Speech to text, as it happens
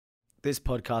This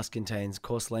podcast contains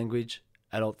coarse language,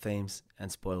 adult themes,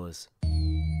 and spoilers.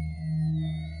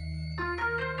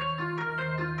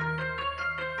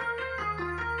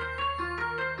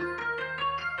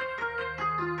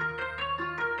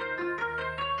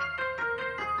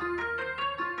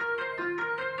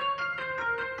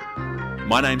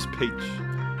 My name's Peach,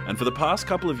 and for the past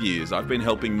couple of years I've been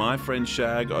helping my friend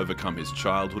Shag overcome his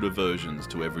childhood aversions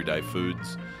to everyday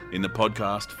foods in the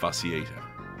podcast Fussy Eater.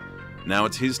 Now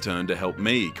it's his turn to help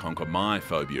me conquer my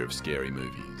phobia of scary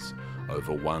movies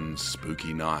over one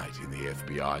spooky night in the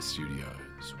FBI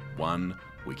studios, one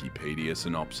Wikipedia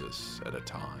synopsis at a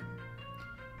time.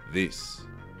 This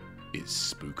is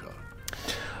Spooko.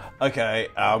 Okay,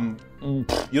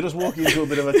 you're just walking into a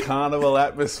bit of a carnival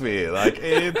atmosphere. Like,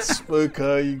 it's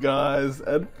Spooko, you guys,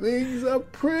 and things are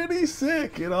pretty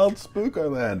sick in old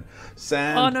Spooko land.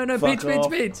 Sand, no, fuck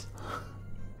off. Peach.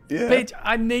 Yeah. Peach,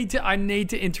 I need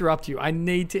to interrupt you.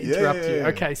 Yeah.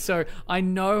 Okay, so I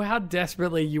know how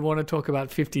desperately you want to talk about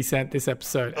 50 Cent this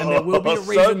episode, and there will be a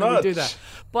reason that we do that.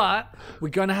 But we're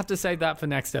going to have to save that for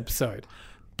next episode.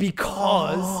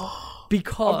 Because I've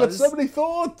got so many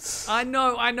thoughts. I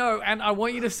know, and I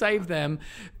want you to save them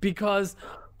because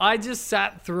I just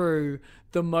sat through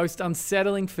the most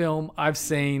unsettling film I've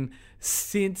seen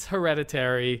since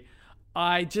Hereditary.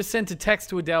 I just sent a text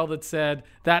to Adele that said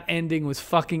that ending was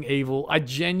fucking evil. I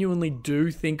genuinely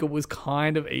do think it was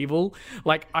kind of evil.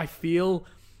 Like, I feel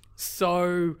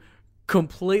so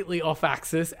completely off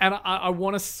axis, and I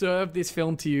want to serve this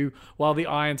film to you while the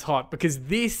iron's hot, because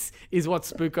this is what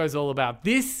Spooko's all about.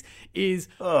 This is...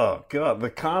 Oh, God, the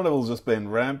carnival's just been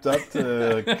ramped up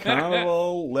to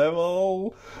carnival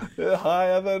level,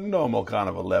 higher than normal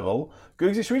carnival level.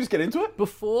 Googsy, should we just get into it?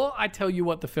 Before I tell you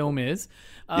what the film is,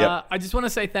 Yep. I just want to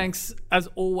say thanks, as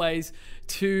always,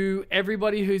 to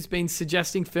everybody who's been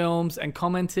suggesting films and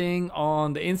commenting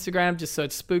on the Instagram. Just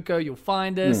search Spooko, you'll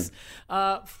find us.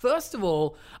 First of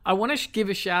all, I want to give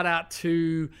a shout out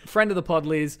to a friend of the pod,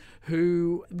 Liz,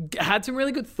 who had some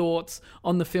really good thoughts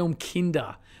on the film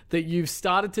Kinder that you've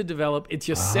started to develop. It's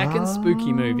your second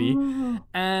spooky movie.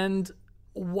 And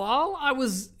while I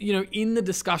was, in the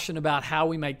discussion about how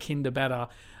we make Kinder better,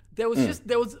 there was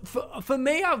for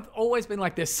me, I've always been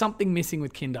like, there's something missing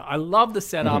with Kinder. I love the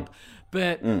setup,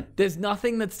 but there's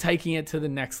nothing that's taking it to the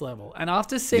next level. And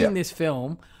after seeing this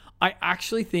film, I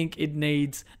actually think it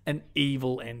needs an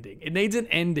evil ending. It needs an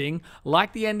ending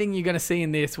like the ending you're going to see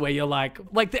in this, where you're like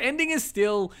the ending is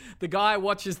still the guy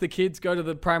watches the kids go to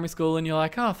the primary school and you're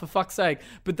like, oh, for fuck's sake.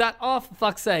 But that, oh, for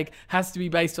fuck's sake, has to be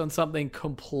based on something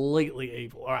completely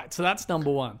evil. All right, so that's number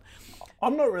one.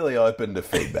 I'm not really open to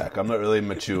feedback. I'm not really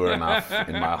mature enough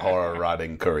in my horror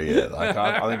writing career. Like,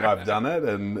 I think I've done it,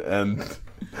 and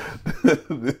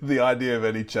the idea of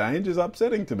any change is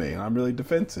upsetting to me, and I'm really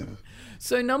defensive.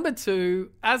 So number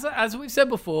two, as we've said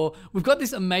before, we've got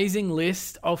this amazing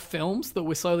list of films that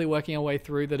we're slowly working our way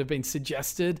through that have been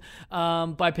suggested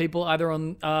by people either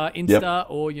on Insta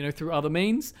or through other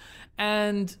means,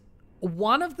 and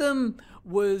one of them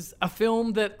was a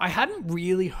film that I hadn't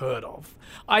really heard of.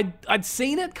 I'd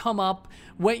seen it come up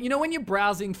when you're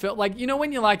browsing film,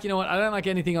 when you're like, what, I don't like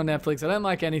anything on Netflix, I don't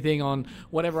like anything on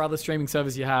whatever other streaming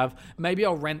service you have, maybe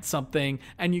I'll rent something,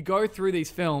 and you go through these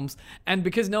films, and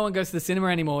because no one goes to the cinema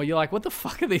anymore, you're like, what the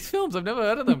fuck are these films? I've never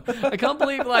heard of them. I can't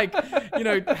believe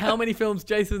how many films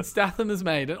Jason Statham has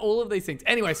made and all of these things.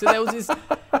 Anyway, so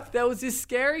there was this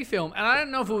scary film, and I don't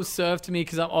know if it was served to me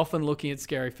because I'm often looking at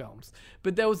scary films,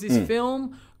 but there was this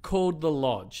film called The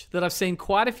Lodge that I've seen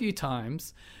quite a few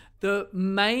times. The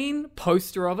main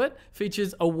poster of it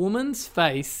features a woman's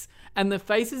face, and the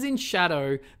face is in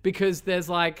shadow because there's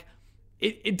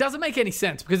it doesn't make any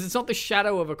sense because it's not the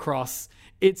shadow of a cross,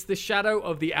 it's the shadow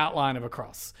of the outline of a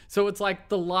cross. So it's like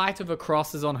the light of a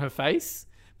cross is on her face,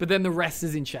 but then the rest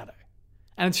is in shadow.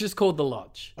 And it's just called The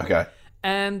Lodge. Okay.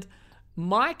 And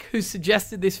Mike, who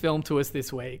suggested this film to us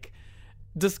this week,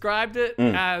 described it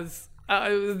as... I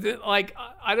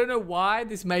don't know why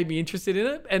this made me interested in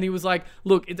it. And he was like,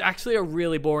 look, it's actually a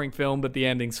really boring film, but the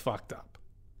ending's fucked up.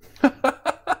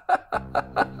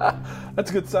 That's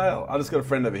a good sale. I just got a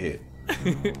friend over here.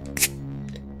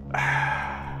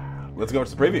 Let's go watch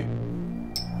the preview.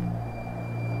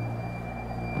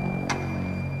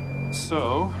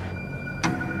 So,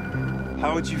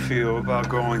 how would you feel about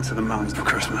going to the mountains for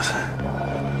Christmas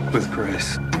with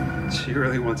Grace? She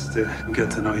really wants to get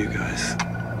to know you guys.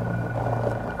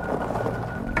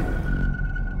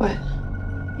 What?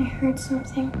 I heard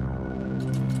something.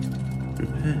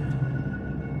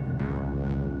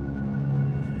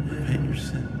 Repent your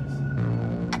sins.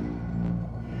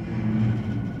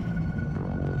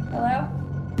 Hello?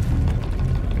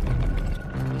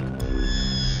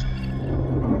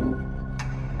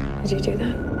 Why'd you do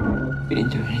that? We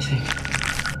didn't do anything.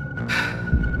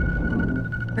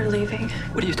 We're leaving.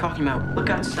 What are you talking about? Look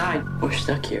outside. We're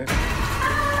stuck here.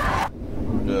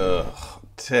 Ugh,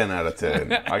 10 out of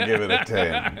 10. I give it a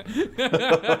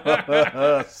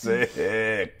 10.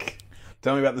 Sick.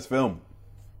 Tell me about this film.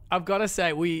 I've got to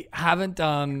say, we haven't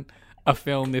done a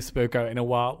film this spooko in a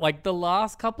while. Like the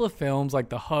last couple of films, like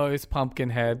The Host,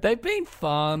 Pumpkinhead, they've been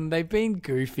fun, they've been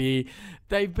goofy,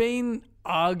 they've been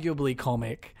arguably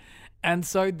comic. And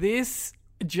so this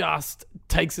just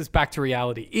takes us back to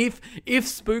reality. If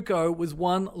Spooko was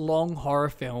one long horror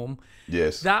film,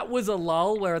 yes, that was a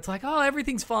lull where it's like, oh,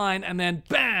 everything's fine, and then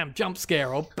bam, jump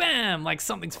scare, or bam, like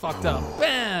something's fucked up.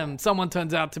 Bam, someone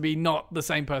turns out to be not the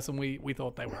same person we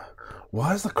thought they were.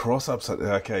 Why is the cross up so...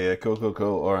 Okay, yeah, cool.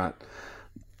 All right.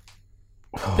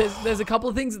 There's a couple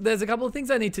of things. There's a couple of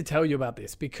things I need to tell you about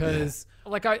this because,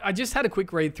 like, I just had a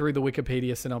quick read through the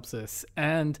Wikipedia synopsis,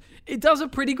 and it does a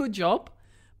pretty good job.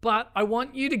 But I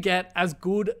want you to get as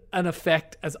good an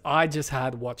effect as I just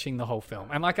had watching the whole film.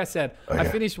 And like I said, I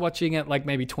finished watching it like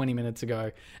maybe 20 minutes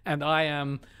ago, and I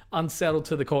am unsettled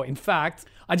to the core. In fact,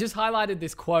 I just highlighted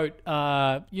this quote.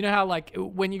 You know how like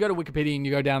when you go to Wikipedia and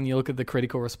you go down and you look at the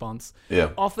critical response?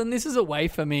 Yeah. Often this is a way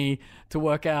for me to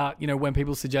work out, you know, when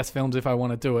people suggest films if I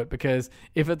want to do it. Because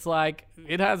if it's like,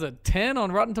 it has a 10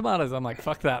 on Rotten Tomatoes, I'm like,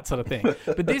 fuck that sort of thing.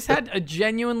 But this had a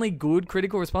genuinely good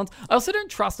critical response. I also don't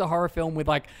trust a horror film with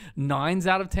like 9s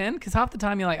out of 10 because half the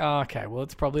time you're like, oh, okay, well,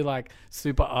 it's probably like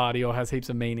super arty or has heaps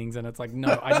of meanings. And it's like,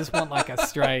 no, I just want like a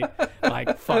straight,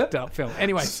 like fucked up film.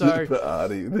 Anyway, so... Super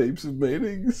arty, heaps of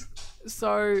meanings.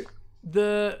 So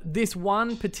this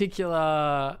one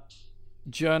particular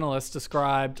journalist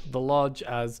described The Lodge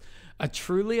as a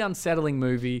truly unsettling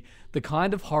movie, the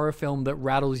kind of horror film that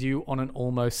rattles you on an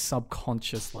almost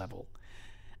subconscious level.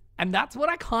 And that's what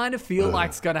I kind of feel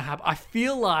like is going to happen. I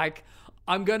feel like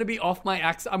I'm going to be off my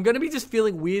axis. I'm going to be just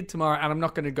feeling weird tomorrow, and I'm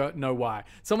not going to know why.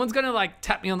 Someone's going to like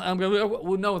tap me on. I'm going to.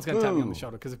 Well, no one's going to tap me on the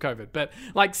shoulder because of COVID, but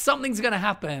like something's going to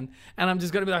happen, and I'm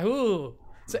just going to be like, ooh.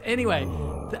 So anyway,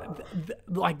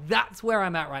 like that's where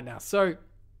I'm at right now. So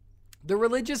the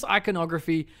religious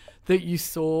iconography that you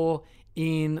saw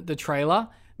in the trailer,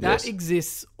 that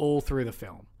exists all through the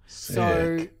film. Sick.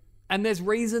 So, and there's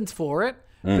reasons for it,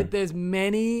 but there's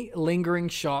many lingering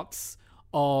shots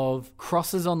of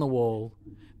crosses on the wall.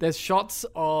 There's shots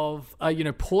of,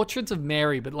 portraits of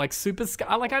Mary, but like super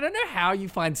like, I don't know how you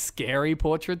find scary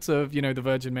portraits of, the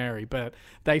Virgin Mary, but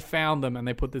they found them and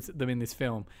they put them in this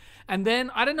film. And then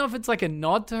I don't know if it's like a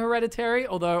nod to Hereditary,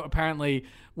 although apparently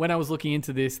when I was looking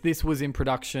into this was in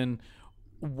production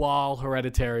while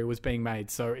Hereditary was being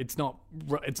made. So it's not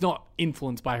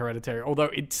influenced by Hereditary, although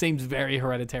it seems very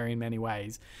Hereditary in many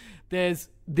ways. There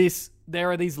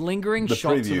are these lingering shots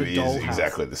of a dollhouse. The preview is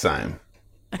exactly the same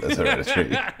as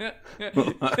Hereditary.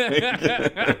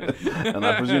 And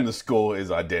I presume the score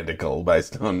is identical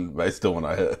based on what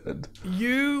I heard.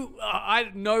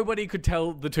 Nobody could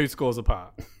tell the two scores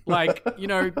apart. Like,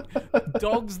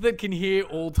 dogs that can hear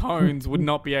all tones would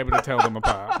not be able to tell them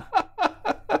apart.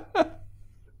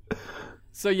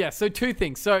 So two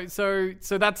things. So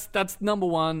that's number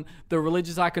one, the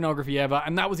religious iconography ever.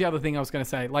 And that was the other thing I was going to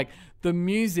say. Like, the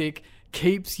music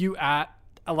keeps you at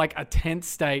like a tense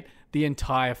state the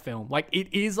entire film. Like,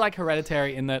 it is like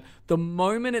Hereditary in that the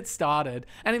moment it started,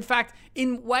 and in fact,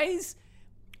 in ways,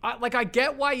 I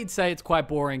get why you'd say it's quite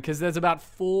boring because there's about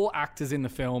 4 actors in the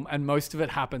film and most of it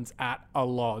happens at a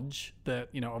lodge that,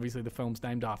 obviously the film's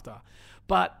named after.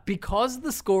 But because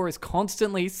the score is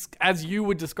constantly, as you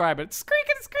would describe it, squeak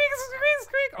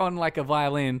on like a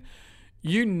violin,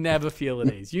 you never feel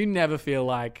at ease. You never feel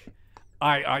like,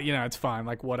 it's fine.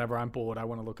 Like, whatever, I'm bored. I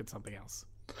want to look at something else.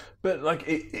 But like,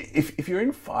 if you're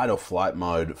in fight or flight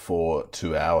mode for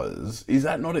 2 hours, is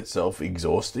that not itself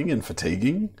exhausting and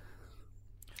fatiguing?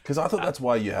 Because I thought that's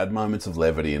why you had moments of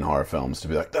levity in horror films to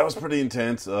be like, that was pretty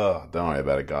intense. Oh, don't worry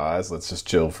about it, guys. Let's just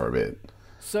chill for a bit.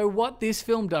 So what this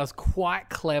film does quite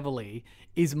cleverly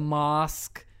is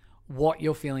mask what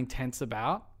you're feeling tense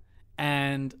about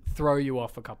and throw you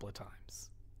off a couple of times.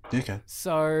 Okay.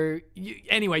 So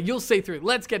anyway, you'll see through.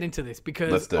 Let's get into this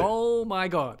because, oh my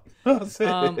God.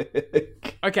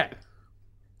 Okay.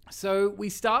 So we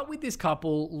start with this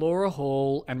couple, Laura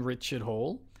Hall and Richard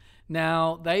Hall.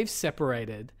 Now, they've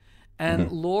separated,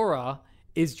 and Laura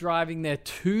is driving their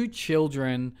 2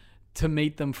 children to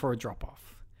meet them for a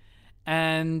drop-off.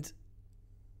 And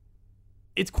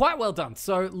it's quite well done.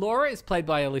 So Laura is played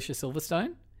by Alicia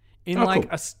Silverstone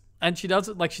and she does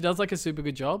like a super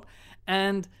good job.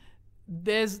 And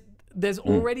there's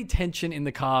already tension in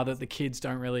the car that the kids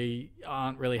aren't really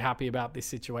happy about this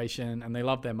situation and they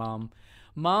love their mum.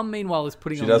 Mom, meanwhile, is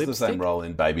putting She on does lipstick. the same role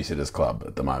in Babysitter's Club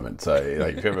at the moment. So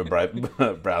like, if you're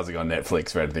ever browsing on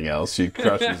Netflix for anything else, she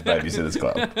crushes Babysitter's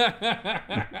Club.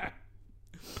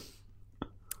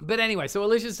 But anyway, so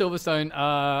Alicia Silverstone,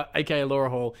 aka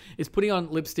Laura Hall, is putting on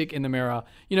lipstick in the mirror.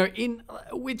 You know, in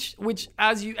which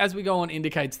as we go on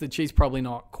indicates that she's probably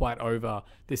not quite over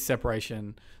this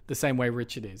separation the same way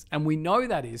Richard is. And we know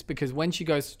that is because when she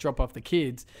goes to drop off the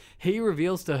kids, he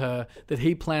reveals to her that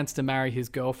he plans to marry his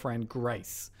girlfriend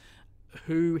Grace,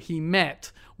 who he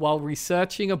met while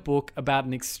researching a book about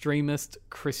an extremist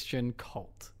Christian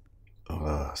cult.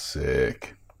 Oh,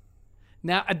 sick.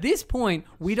 Now, at this point,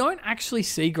 we don't actually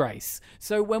see Grace.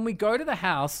 So when we go to the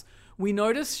house, we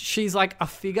notice she's like a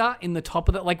figure in the top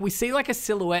of the... Like, we see like a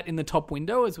silhouette in the top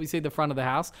window as we see the front of the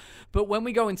house. But when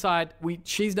we go inside,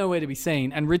 she's nowhere to be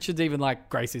seen. And Richard's even like,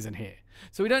 Grace isn't here.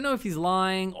 So we don't know if he's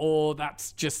lying or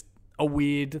that's just a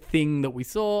weird thing that we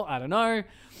saw. I don't know.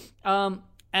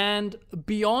 And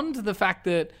beyond the fact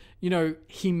that, you know,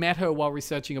 he met her while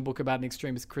researching a book about an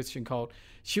extremist Christian cult,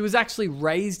 she was actually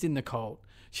raised in the cult.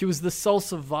 She was the sole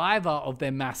survivor of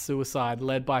their mass suicide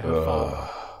led by her father.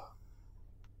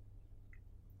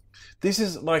 This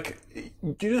is like,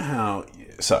 do you know how...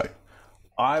 So,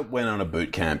 I went on a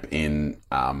boot camp in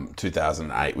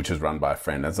 2008, which was run by a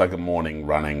friend. It's like a morning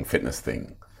running fitness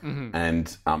thing. Mm-hmm.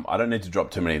 And I don't need to drop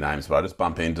too many names, but I just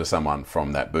bumped into someone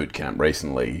from that boot camp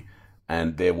recently,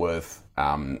 and they're worth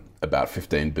about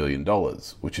 $15 billion,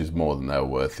 which is more than they were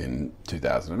worth in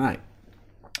 2008.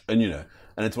 And, you know...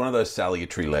 And it's one of those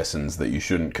salutary lessons that you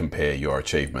shouldn't compare your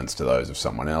achievements to those of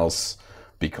someone else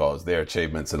because their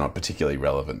achievements are not particularly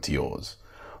relevant to yours.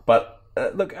 But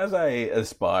look, as a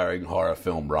aspiring horror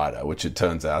film writer, which it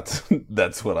turns out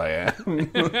that's what I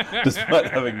am, despite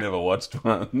having never watched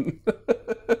one,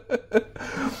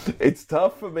 it's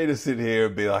tough for me to sit here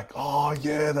and be like, oh,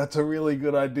 yeah, that's a really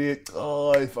good idea.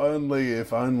 Oh, if only.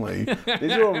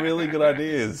 These are all really good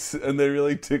ideas, and they're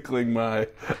really tickling my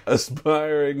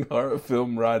aspiring horror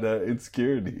film writer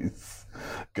insecurities.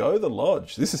 Go The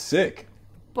Lodge. This is sick.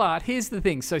 But here's the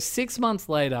thing. So 6 months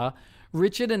later,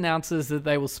 Richard announces that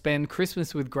they will spend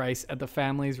Christmas with Grace at the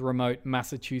family's remote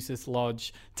Massachusetts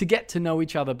lodge to get to know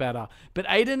each other better. But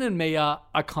Aidan and Mia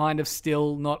are kind of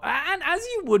still not... And as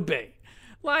you would be.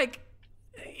 Like,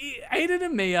 Aidan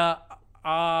and Mia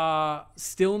are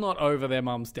still not over their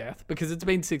mum's death because it's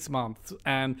been 6 months.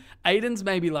 And Aidan's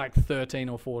maybe like 13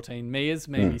 or 14. Mia's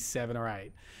maybe 7 or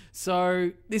 8.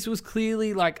 So this was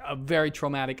clearly like a very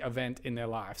traumatic event in their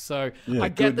life. So yeah, I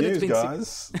get that news,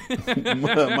 it's been...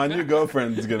 guys. My new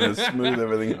girlfriend's going to smooth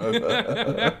everything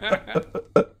over.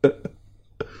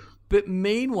 But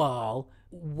meanwhile...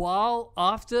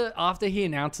 After he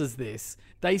announces this,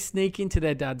 they sneak into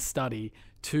their dad's study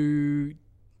to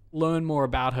learn more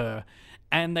about her,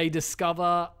 and they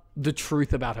discover the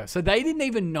truth about her. So they didn't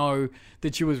even know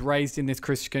that she was raised in this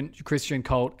Christian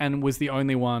cult and was the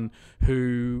only one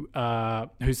who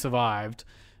survived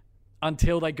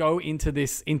until they go into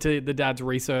the dad's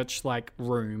research like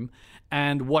room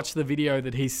and watch the video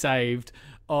that he saved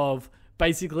of.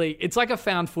 Basically, it's like a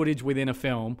found footage within a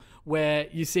film where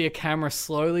you see a camera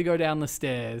slowly go down the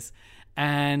stairs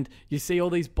and you see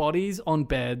all these bodies on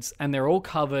beds and they're all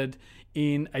covered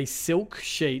in a silk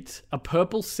sheet, a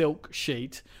purple silk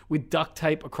sheet with duct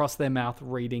tape across their mouth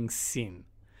reading Sin.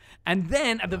 And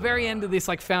then at the very end of this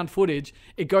like found footage,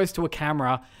 it goes to a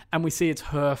camera and we see it's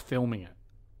her filming it.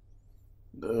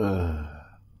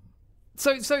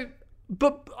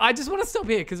 But I just want to stop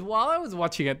here because while I was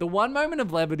watching it, the one moment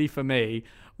of levity for me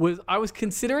was I was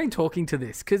considering talking to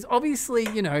this because obviously,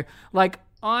 you know, like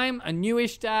I'm a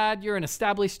newish dad, you're an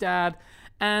established dad,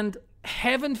 and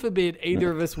heaven forbid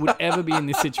either of us would ever be in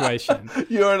this situation.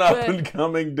 You're an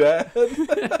up-and-coming dad. You're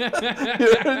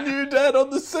a new dad on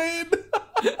the scene.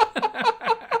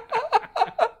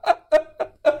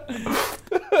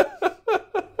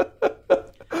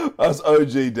 Us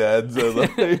OG dads are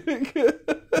like...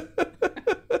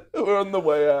 We're on the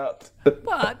way out.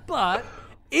 But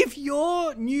if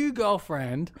your new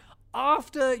girlfriend,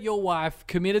 after your wife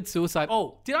committed suicide...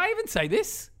 Oh, did I even say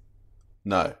this?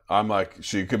 No, I'm like,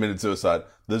 she committed suicide.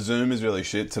 The Zoom is really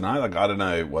shit tonight. Like, I don't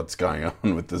know what's going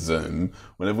on with the Zoom.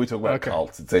 Whenever we talk about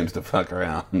cults, it seems to fuck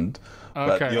around.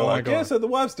 But you're like, yeah, so the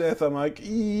wife's death. I'm like,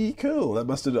 cool. I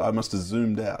must have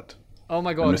zoomed out. Oh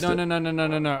my God.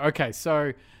 No. Okay,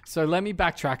 so let me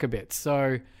backtrack a bit.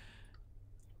 So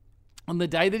on the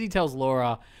day that he tells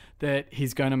Laura that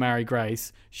he's going to marry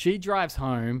Grace, she drives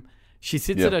home, she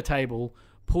sits at her table,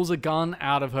 pulls a gun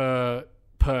out of her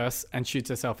purse and shoots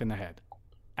herself in the head.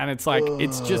 And it's like,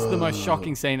 it's just the most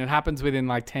shocking scene. It happens within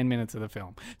like 10 minutes of the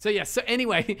film. So yeah, so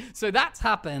anyway, so that's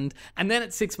happened. And then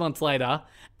it's 6 months later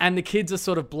and the kids are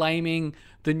sort of blaming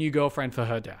the new girlfriend for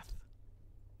her death.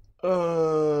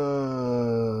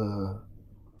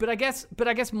 But I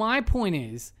guess my point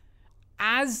is,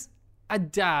 as a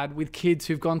dad with kids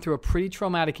who've gone through a pretty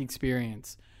traumatic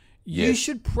experience, you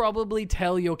should probably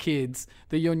tell your kids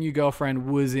that your new girlfriend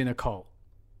was in a cult.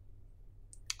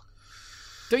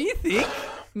 Don't you think?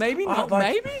 Maybe not.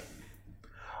 Maybe.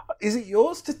 Is it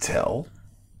yours to tell?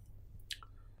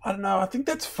 I don't know. I think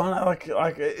that's fun.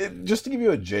 Just to give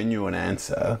you a genuine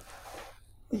answer.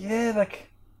 Yeah, like,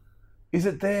 is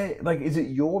it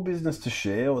your business to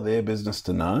share or their business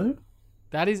to know?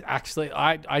 That is actually,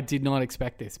 I did not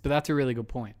expect this, but that's a really good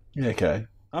point. Yeah, okay.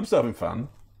 I'm still having fun.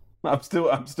 I'm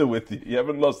still with you. You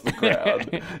haven't lost the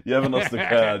crowd. You haven't lost the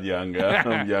crowd, young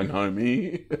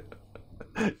homie.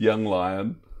 Young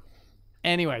lion.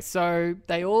 Anyway, so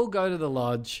they all go to the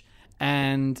lodge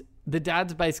and the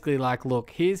dad's basically like,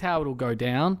 look, here's how it'll go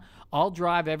down. I'll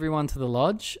drive everyone to the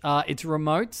lodge. It's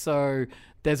remote, so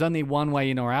there's only one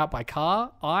way in or out by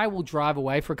car. I will drive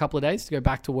away for a couple of days to go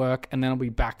back to work, and then I'll be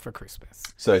back for Christmas.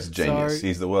 So he's a genius.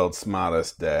 He's the world's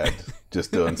smartest dad,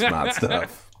 just doing smart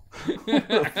stuff.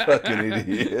 Fucking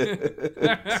idiot.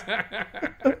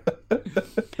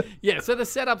 Yeah, so the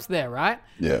setup's there, right?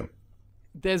 Yeah.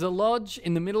 There's a lodge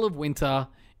in the middle of winter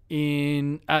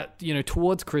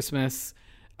towards Christmas,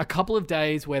 a couple of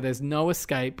days where there's no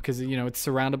escape because, it's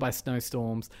surrounded by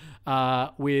snowstorms,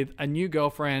 with a new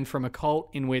girlfriend from a cult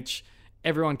in which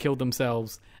everyone killed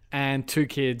themselves and 2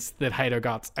 kids that hate her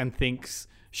guts and thinks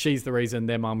she's the reason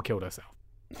their mum killed herself.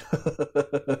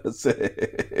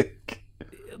 Sick.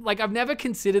 Like, I've never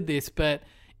considered this, but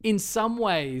in some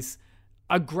ways,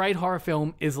 a great horror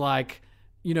film is like,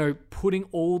 putting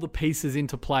all the pieces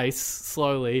into place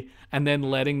slowly and then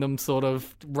letting them sort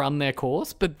of run their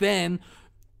course, but then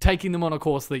taking them on a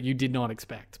course that you did not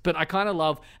expect. But I kind of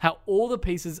love how all the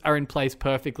pieces are in place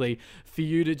perfectly for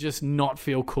you to just not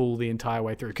feel cool the entire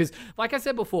way through. Because like I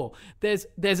said before, there's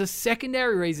a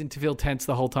secondary reason to feel tense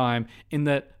the whole time in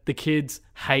that the kids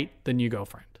hate the new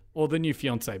girlfriend or the new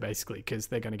fiance, basically, because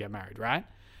they're going to get married, right?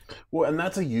 Well, and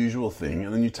that's a usual thing,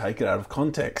 and then you take it out of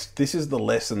context. This is the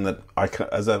lesson that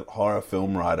as a horror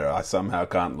film writer, I somehow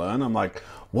can't learn. I'm like,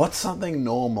 what's something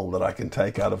normal that I can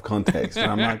take out of context? And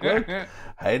I'm like, look,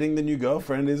 hating the new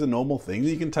girlfriend is a normal thing that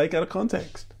you can take out of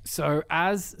context. So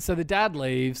the dad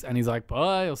leaves, and he's like,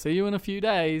 bye, I'll see you in a few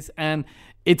days. And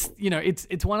it's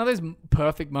one of those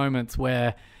perfect moments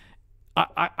where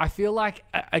I feel like,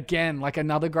 again, like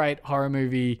another great horror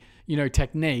movie,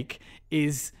 technique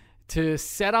is to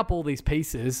set up all these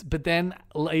pieces, but then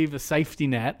leave a safety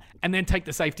net and then take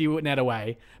the safety net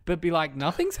away, but be like,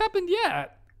 nothing's happened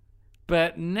yet.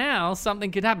 But now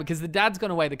something could happen because the dad's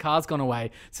gone away, the car's gone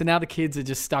away. So now the kids are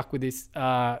just stuck with this,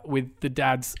 with the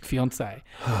dad's fiance.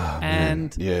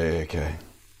 And yeah, okay.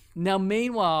 Now,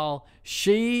 meanwhile,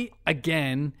 she,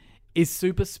 again, is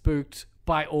super spooked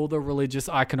by all the religious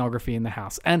iconography in the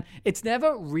house. And it's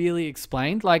never really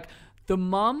explained. Like, the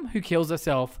mum who kills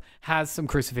herself has some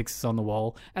crucifixes on the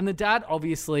wall, and the dad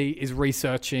obviously is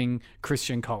researching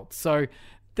Christian cults. So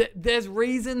there's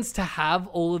reasons to have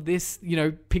all of this,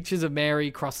 pictures of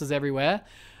Mary, crosses everywhere,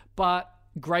 but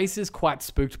Grace is quite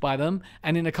spooked by them.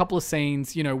 And in a couple of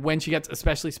scenes, when she gets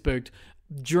especially spooked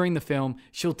during the film,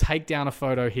 she'll take down a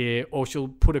photo here or she'll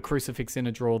put a crucifix in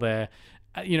a drawer there,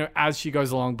 as she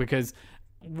goes along, because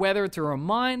whether it's a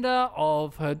reminder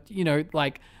of her,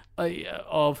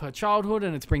 of her childhood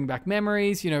and it's bringing back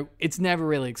memories, it's never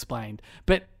really explained.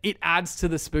 But it adds to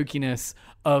the spookiness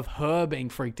of her being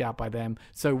freaked out by them.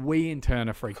 So we in turn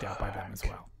are freaked out by them as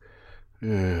well.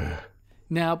 Yeah.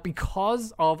 Now,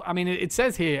 because of, it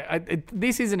says here,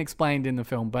 this isn't explained in the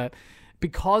film, but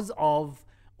because of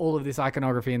all of this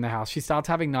iconography in the house, she starts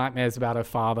having nightmares about her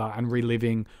father and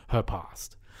reliving her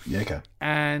past. Yeah, okay.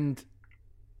 And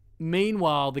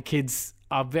meanwhile, the kids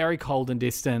are very cold and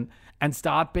distant and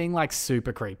start being like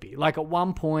super creepy. Like at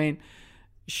one point,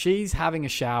 she's having a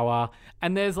shower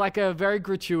and there's like a very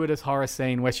gratuitous horror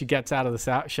scene where she gets out of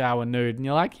the shower nude and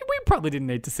you're like, we probably didn't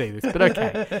need to see this, but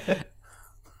okay.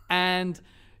 And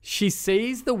she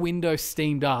sees the window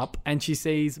steamed up and she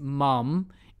sees mum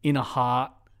in a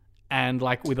heart and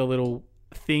like with a little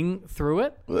thing through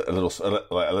it. A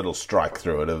little strike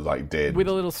through it of like dead. With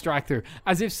a little strike through.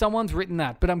 As if someone's written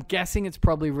that, but I'm guessing it's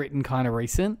probably written kind of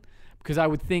recent. because I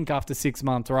would think after 6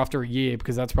 months or after a year,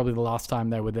 because that's probably the last time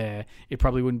they were there, it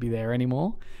probably wouldn't be there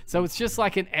anymore. So it's just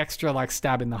like an extra like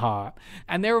stab in the heart.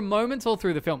 And there are moments all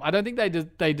through the film. I don't think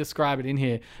they describe it in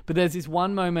here, but there's this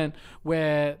one moment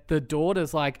where the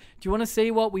daughter's like, do you want to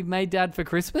see what we've made Dad for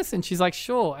Christmas? And she's like,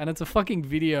 sure. And it's a fucking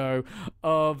video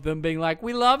of them being like,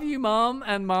 we love you, Mom.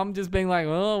 And Mom just being like,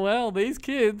 oh, well, these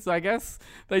kids, I guess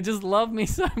they just love me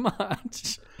so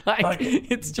much. Like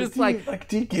it's just like,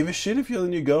 do you give a shit if you're the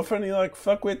new girlfriend? And you're like,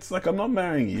 fuck, it's like, I'm not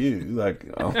marrying you. Like,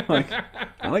 I'm like,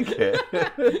 I don't care.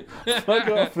 Fuck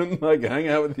off and like hang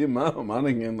out with your mum. I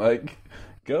don't like,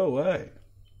 go away.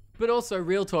 But also,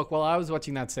 real talk, while I was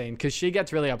watching that scene, because she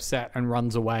gets really upset and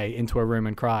runs away into her room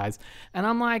and cries. And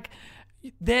I'm like,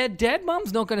 their dead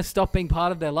mum's not going to stop being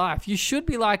part of their life. You should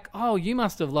be like, oh, you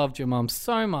must have loved your mum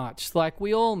so much. Like,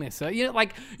 we all miss her. You know,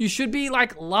 like, you should be,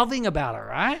 like, loving about her,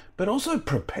 right? But also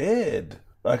prepared.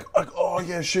 Like, oh,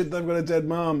 yeah, shit, they've got a dead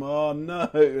mum. Oh, no.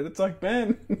 And it's like,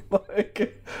 man,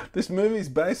 like, this movie's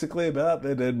basically about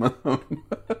their dead mum.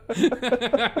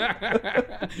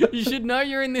 You should know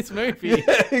you're in this movie.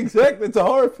 Yeah, exactly. It's a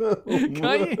horror film.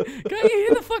 Can't you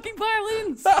hear the fucking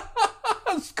violins?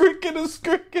 Scricket.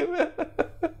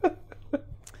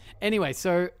 Anyway,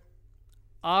 so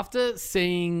after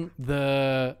seeing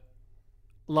the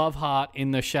love heart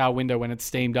in the shower window when it's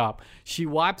steamed up, she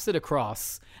wipes it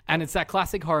across, and it's that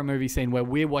classic horror movie scene where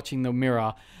we're watching the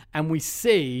mirror and we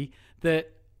see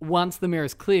that once the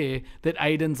mirror's clear, that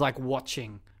Aiden's like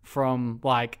watching from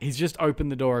like, he's just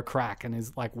opened the door a crack and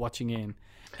is like watching in.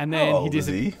 And then How old is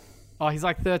he? Oh, he's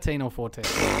like 13 or 14.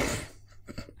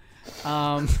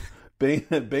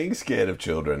 Being scared of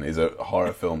children is a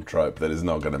horror film trope that is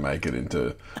not going to make it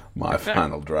into my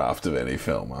final draft of any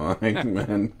film. I'm like,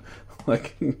 man,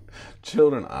 like,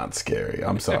 children aren't scary.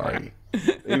 I'm sorry.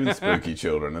 Even spooky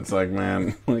children. It's like,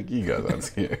 man, like, you guys aren't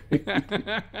scary.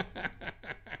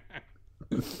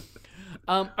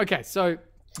 Okay, so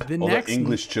the Or next... the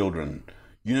English children.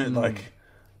 You know, like,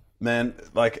 man,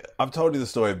 like, I've told you the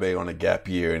story of being on a gap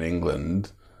year in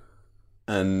England,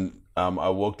 and I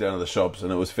walked down to the shops,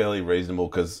 and it was fairly reasonable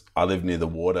because I lived near the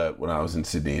water when I was in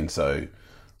Sydney, and so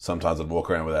sometimes I'd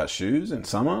walk around without shoes in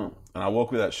summer, and I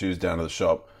walk without shoes down to the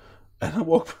shop, and I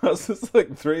walk past this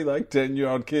like 3 like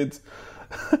 10-year-old kids.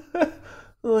 They're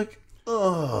like,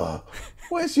 oh,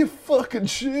 where's your fucking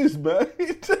shoes,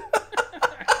 mate?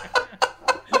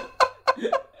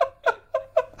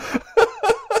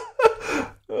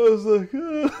 I was like,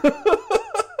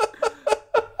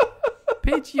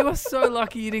 Peach, you are so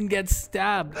lucky you didn't get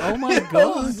stabbed. Oh my I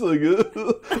god. was like,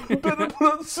 better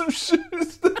put on some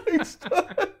shoes next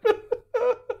time.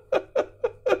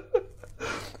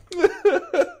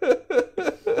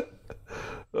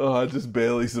 Oh, I just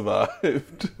barely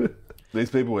survived.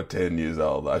 These people were 10 years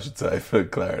old, I should say, for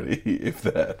clarity, if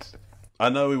that. I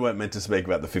know we weren't meant to speak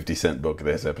about the 50 Cent book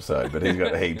this episode, but he's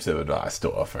got heaps of advice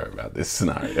to offer about this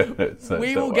scenario. So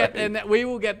We will get there. We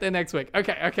will get there next week.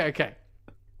 Okay.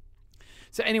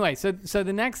 So anyway, so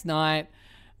the next night,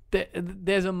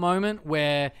 there's a moment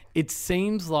where it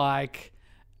seems like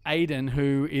Aiden,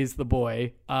 who is the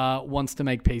boy, wants to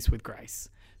make peace with Grace.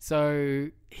 So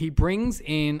he brings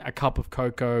in a cup of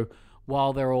cocoa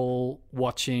while they're all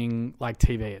watching like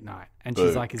TV at night, and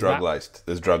she's like, "Is drug laced?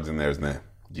 There's drugs in there, isn't there?"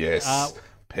 Yes.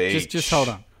 Peach. Just hold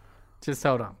on. Just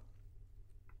hold on.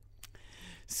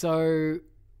 So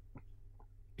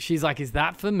she's like, is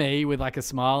that for me? With like a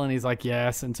smile. And he's like,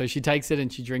 yes. And so she takes it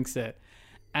and she drinks it.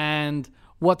 And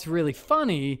what's really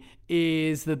funny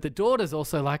is that the daughter's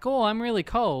also like, oh, I'm really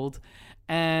cold.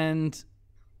 And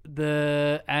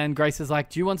Grace is like,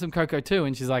 do you want some cocoa too?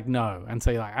 And she's like, no. And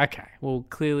so you're like, okay, well,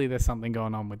 clearly there's something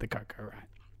going on with the cocoa, right?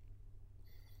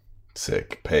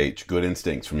 Sick. Peach. Good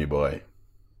instincts from your boy.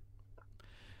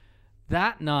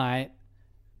 That night,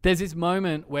 there's this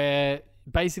moment where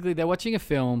basically they're watching a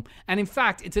film, and in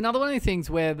fact, it's another one of the things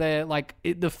where they're like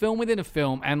the film within a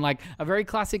film, and like a very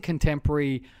classic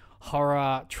contemporary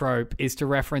horror trope is to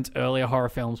reference earlier horror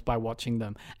films by watching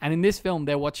them. And in this film,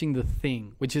 they're watching The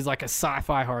Thing, which is like a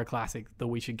sci-fi horror classic that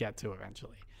we should get to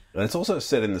eventually. And it's also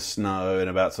set in the snow and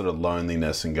about sort of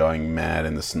loneliness and going mad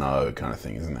in the snow kind of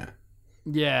thing, isn't it?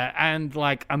 Yeah, and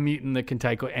like a mutant that can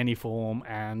take any form,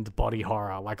 and body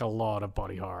horror, like a lot of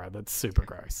body horror that's super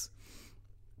gross.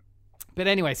 But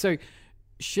anyway, so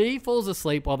she falls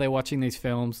asleep while they're watching these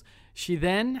films. She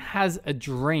then has a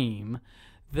dream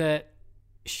that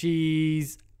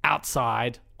she's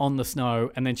outside on the snow,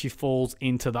 and then she falls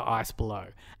into the ice below.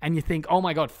 And you think, oh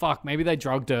my God, fuck, maybe they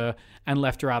drugged her and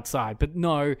left her outside. But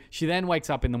no, she then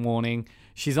wakes up in the morning,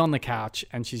 she's on the couch,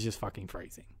 and she's just fucking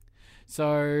freezing.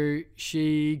 So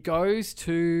she goes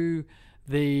to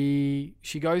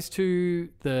She goes to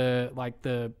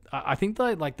I think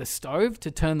the stove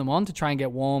to turn them on to try and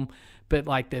get warm, but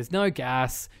like there's no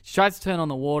gas. She tries to turn on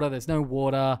the water. There's no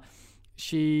water.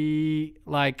 She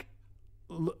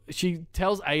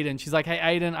tells Aiden, she's like, hey,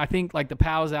 Aiden, I think like the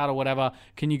power's out or whatever.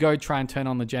 Can you go try and turn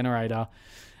on the generator?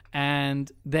 And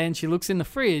then she looks in the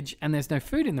fridge and there's no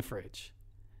food in the fridge.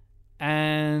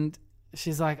 And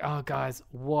she's like, oh, guys,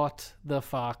 what the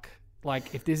fuck?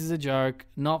 Like, if this is a joke,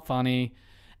 not funny.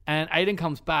 And Aiden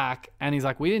comes back and he's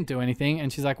like, we didn't do anything.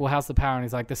 And she's like, well, how's the power? And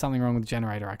he's like, there's something wrong with the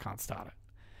generator. I can't start it.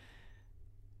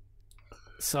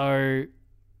 So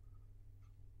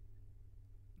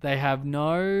they have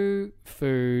no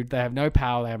food, they have no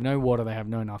power, they have no water, they have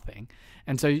no nothing.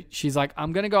 And so she's like,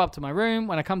 I'm going to go up to my room.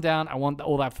 When I come down, I want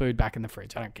all that food back in the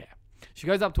fridge. I don't care. She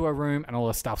goes up to her room and all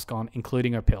her stuff's gone,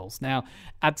 including her pills. Now,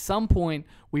 at some point,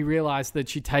 we realize that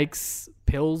she takes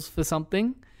pills for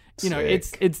something. You know,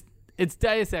 it's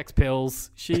Deus Ex pills.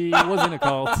 She was in a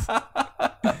cult.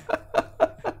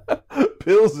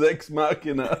 Pills ex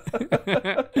machina.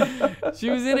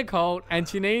 She was in a cult and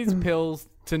she needs pills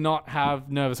to not have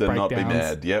nervous breakdowns. To not be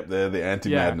mad. Yep, they're the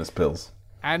anti-madness pills.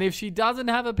 And if she doesn't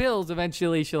have her pills,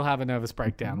 eventually she'll have a nervous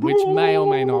breakdown, which may or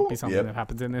may not be something that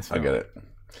happens in this film. I get it.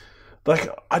 Like,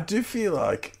 I do feel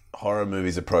like horror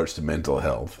movies' approach to mental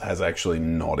health has actually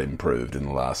not improved in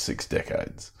the last 6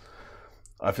 decades.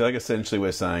 I feel like essentially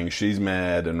we're saying she's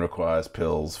mad and requires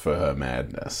pills for her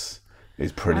madness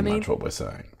is pretty much what we're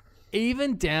saying.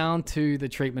 Even down to the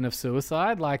treatment of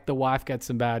suicide, like the wife gets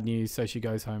some bad news, so she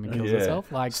goes home and kills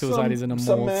herself. Like suicide isn't a more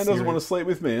some man doesn't want to sleep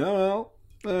with me. Oh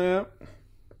well,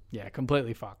 yeah,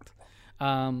 completely fucked.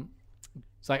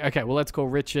 It's like, okay, well, let's call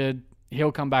Richard.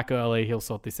 He'll come back early. He'll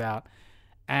sort this out.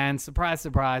 And surprise,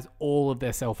 surprise, all of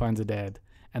their cell phones are dead,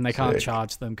 and they can't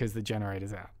charge them because the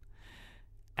generator's out.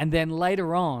 And then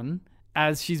later on,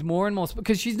 as she's more and more,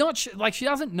 because she's not she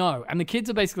doesn't know, and the kids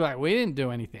are basically like, we didn't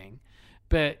do anything.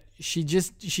 But she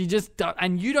just,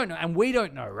 and you don't know, and we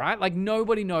don't know, right? Like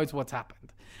nobody knows what's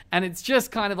happened. And it's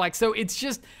just kind of like, so it's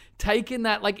just taken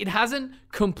that, like it hasn't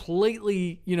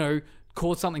completely,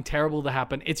 caused something terrible to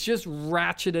happen. It's just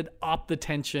ratcheted up the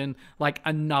tension like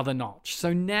another notch.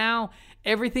 So now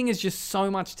everything is just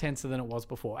so much tenser than it was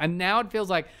before. And now it feels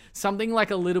like something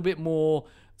like a little bit more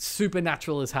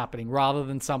supernatural is happening rather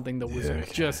than something that was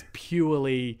just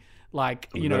purely like,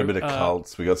 we got a bit of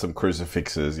cults. We got some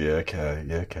crucifixes. Yeah, okay.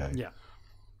 Yeah.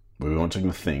 We were watching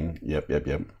The Thing. Yep.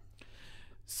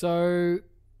 So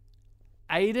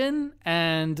Aiden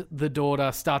and the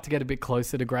daughter start to get a bit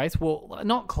closer to Grace. Well,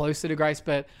 not closer to Grace,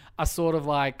 but are sort of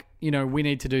like, we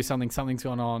need to do something. Something's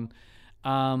going on.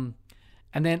 And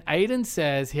then Aiden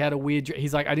says he had a weird dream.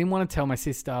 He's like, I didn't want to tell my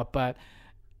sister, but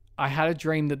I had a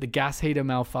dream that the gas heater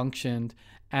malfunctioned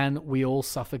and we all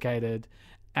suffocated,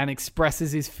 and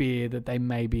expresses his fear that they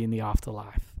may be in the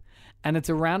afterlife. And it's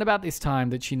around about this time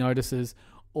that she notices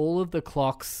all of the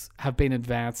clocks have been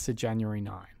advanced to January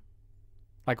 9.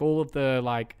 Like all of the,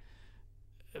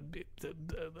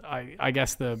 I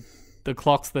guess the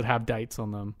clocks that have dates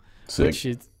on them. Sick. Which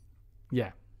is,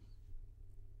 yeah.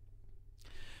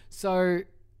 So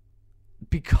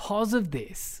because of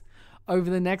this, over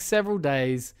the next several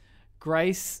days,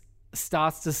 Grace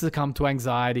starts to succumb to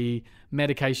anxiety,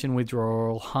 medication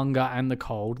withdrawal, hunger, and the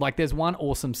cold. Like there's one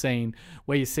awesome scene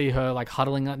where you see her like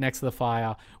huddling up next to the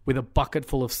fire with a bucket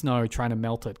full of snow trying to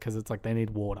melt it because it's like they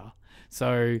need water.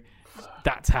 So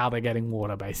that's how they're getting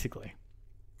water basically.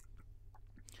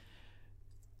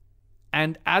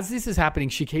 And as this is happening,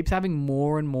 she keeps having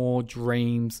more and more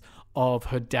dreams of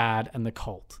her dad and the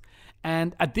cult.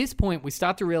 And at this point, we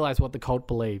start to realize what the cult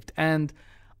believed. And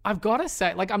I've got to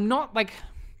say, like, I'm not like...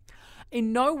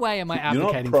 In no way am I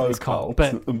advocating for this cult,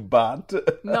 but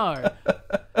no.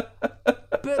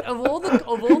 But of all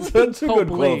the things cult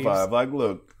believes, I'm like,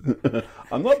 look,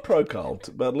 I'm not pro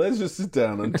cult, but let's just sit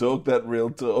down and talk that real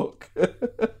talk.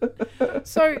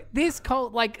 So this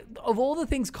cult, like, of all the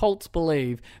things cults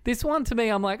believe, this one to me,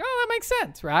 I'm like, oh, that makes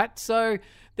sense, right? So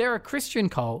they're a Christian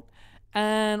cult,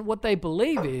 and what they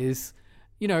believe is,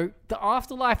 the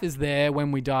afterlife is there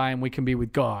when we die and we can be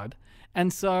with God.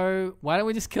 And so why don't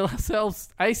we just kill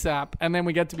ourselves ASAP and then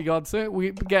we get to be God soon?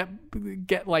 We get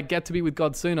to be with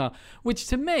God sooner, which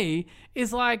to me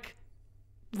is like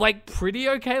pretty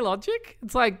okay logic.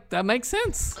 It's like that makes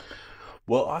sense.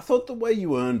 Well, I thought the way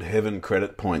you earned heaven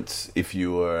credit points if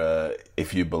you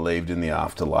believed in the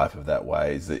afterlife of that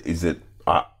way is that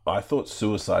I thought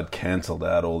suicide cancelled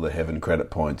out all the heaven credit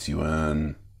points you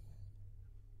earn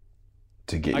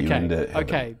to get you into heaven.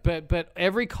 Okay, but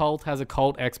every cult has a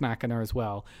cult ex machina as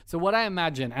well. So what I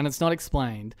imagine, and it's not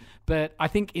explained, but I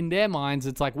think in their minds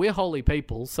it's like we're holy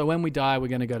people, so when we die we're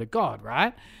going to go to God,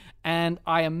 right? And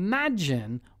I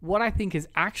imagine what I think has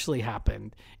actually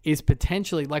happened is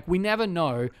potentially, like we never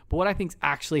know, but what I think's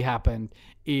actually happened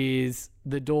is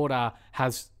the daughter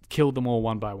has killed them all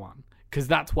one by one, because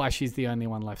that's why she's the only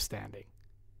one left standing.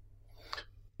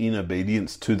 In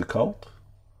obedience to the cult?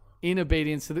 In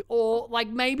obedience to or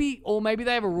maybe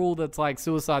they have a rule that's like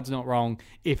suicide's not wrong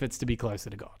if it's to be closer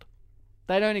to God.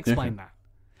 They don't explain that.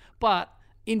 But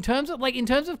in terms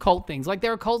of cult things, like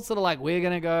there are cults that are like, we're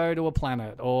going to go to a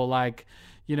planet, or like,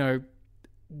 you know,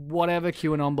 whatever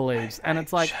QAnon believes. And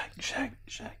it's like... Shag.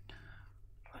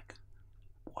 Like,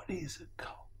 what is a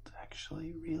cult,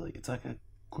 actually, really? It's like a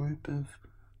group of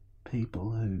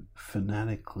people who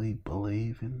fanatically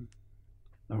believe in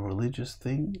a religious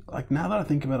thing. Like, now that I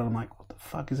think about it, I'm like, what the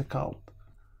fuck is a cult?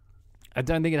 I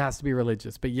don't think it has to be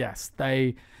religious, but yes,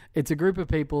 it's a group of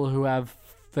people who have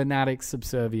fanatic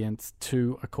subservience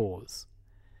to a cause.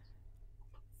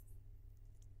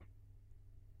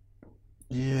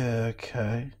 Yeah,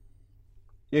 okay.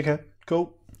 Okay,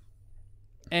 cool.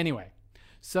 Anyway,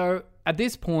 so at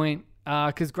this point,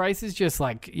 because Grace is just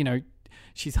like, you know,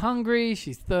 she's hungry,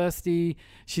 she's thirsty,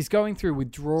 she's going through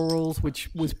withdrawals, which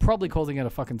was probably causing her to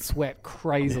fucking sweat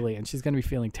crazily, and she's going to be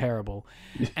feeling terrible.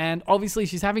 And obviously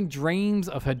she's having dreams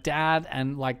of her dad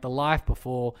and like the life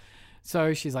before.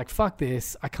 So she's like, fuck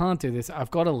this, I can't do this,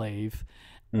 I've got to leave.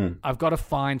 I've got to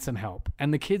find some help.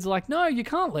 And the kids are like, no, you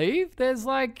can't leave. There's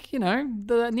like, you know,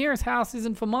 the nearest house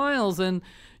isn't for miles and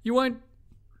you won't...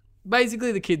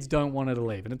 Basically, the kids don't want her to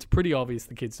leave. And it's pretty obvious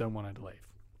the kids don't want her to leave.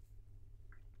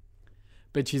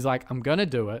 But she's like, I'm going to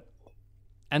do it.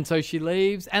 And so she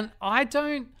leaves. And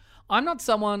I'm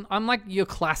like your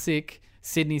classic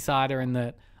Sydney sider in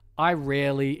that I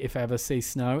rarely, if ever, see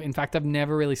snow. In fact, I've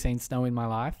never really seen snow in my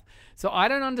life. So I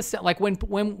don't understand. Like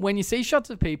when you see shots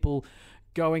of people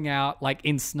going out like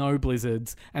in snow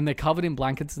blizzards and they're covered in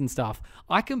blankets and stuff,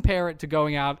 I compare it to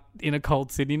going out in a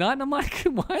cold Sydney night, and I'm like,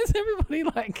 why is everybody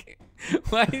like,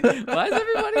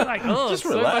 oh, just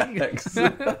so relax.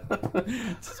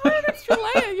 just wear an extra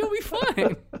layer, you'll be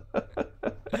fine.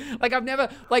 Like I've never,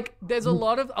 like there's a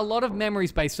lot of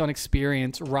memories based on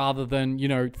experience rather than, you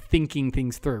know, thinking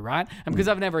things through, right? And because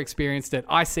I've never experienced it,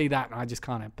 I see that and I just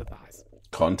can't empathize.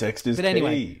 Context is key.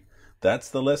 Anyway, that's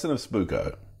the lesson of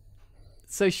Spooko.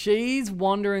 So she's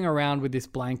wandering around with this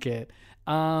blanket.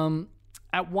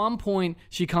 At one point,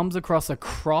 she comes across a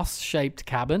cross-shaped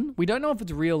cabin. We don't know if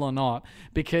it's real or not,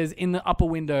 because in the upper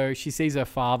window, she sees her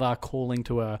father calling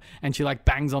to her, and she like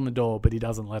bangs on the door, but he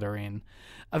doesn't let her in.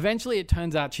 Eventually, it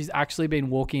turns out she's actually been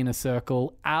walking in a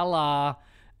circle, a la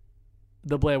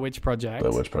the Blair Witch Project.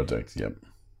 Blair Witch Project, yep.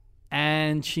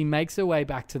 And she makes her way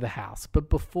back to the house. But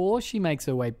before she makes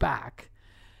her way back,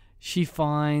 she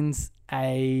finds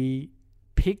a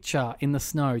picture in the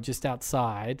snow just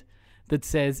outside that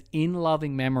says "in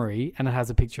loving memory," and it has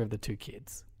a picture of the two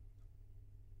kids.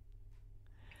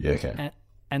 Yeah, okay.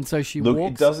 And so she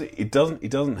walks. It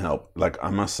doesn't help. Like, I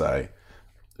must say,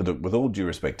 with all due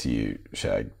respect to you,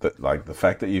 Shag, that like the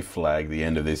fact that you flagged the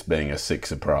end of this being a sick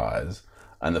surprise,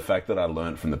 and the fact that I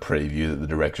learned from the preview that the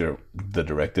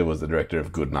director was the director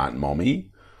of Goodnight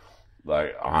Mommy.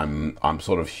 Like, I'm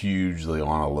sort of hugely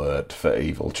on alert for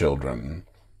evil children.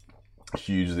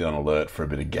 Hugely on alert for a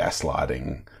bit of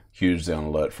gaslighting, hugely on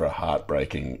alert for a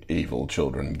heartbreaking evil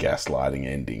children gaslighting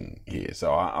ending here.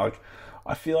 So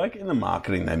I feel like in the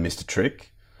marketing they missed a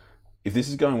trick. If this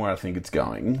is going where I think it's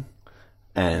going,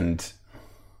 and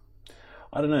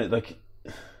I don't know, like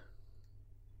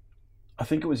I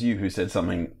think it was you who said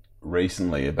something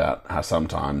recently about how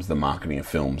sometimes the marketing of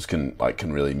films can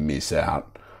really miss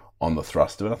out on the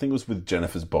thrust of it. I think it was with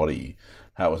Jennifer's Body,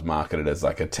 how it was marketed as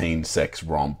like a teen sex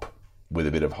romp with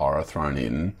a bit of horror thrown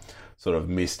in, sort of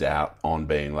missed out on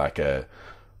being like a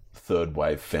third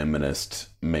wave feminist,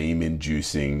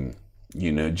 meme-inducing, you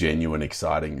know, genuine,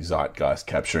 exciting, zeitgeist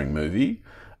capturing movie.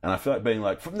 And I feel like being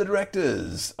like, from the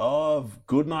directors of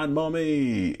Goodnight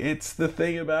Mommy, it's the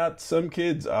thing about some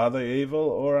kids. Are they evil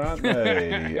or aren't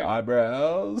they?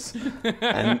 Eyebrows.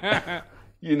 And,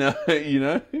 you know.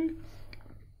 I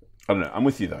don't know. I'm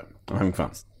with you, though. I'm having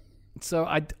fun. So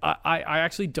I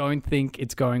actually don't think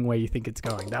it's going where you think it's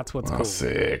going. That's what's cool.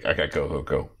 Sick. Okay,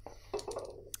 cool.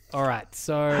 All right,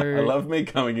 so... I love me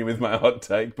coming in with my hot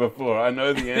take before I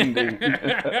know the ending.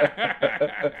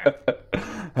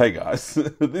 Hey, guys,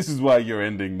 this is why your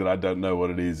ending that I don't know what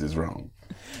it is wrong.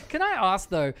 Can I ask,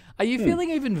 though, are you feeling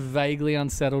even vaguely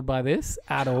unsettled by this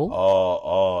at all?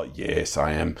 Oh, yes,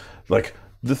 I am. Like,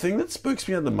 The thing that spooks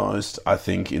me out the most, I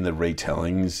think, in the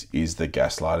retellings is the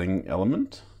gaslighting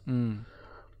element.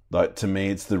 Like, to me,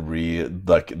 it's the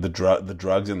the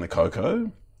drugs in the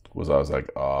cocoa I was like,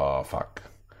 oh, fuck.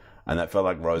 And that felt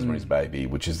like Rosemary's Baby,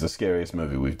 which is the scariest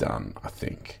movie we've done, I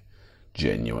think,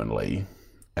 genuinely.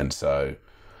 And so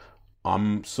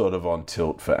I'm sort of on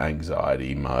tilt for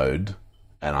anxiety mode,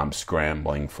 and I'm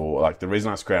scrambling for, like, the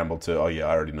reason I scramble to, oh yeah,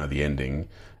 I already know the ending,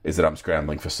 is that I'm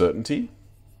scrambling for certainty.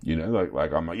 You know,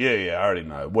 like I'm like, yeah, I already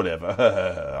know, whatever.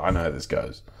 I know how this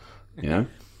goes, you know?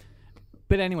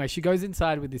 But anyway, she goes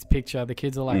inside with this picture. The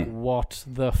kids are like, what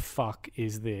the fuck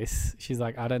is this? She's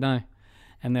like, I don't know.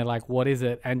 And they're like, what is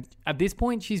it? And at this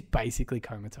point, she's basically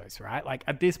comatose, right? Like,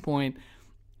 at this point,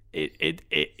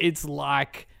 it's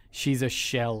like she's a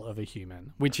shell of a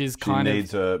human, which is She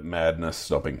needs her madness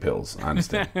stopping pills. I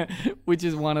understand. which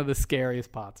is one of the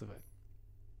scariest parts of it.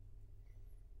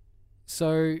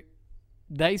 So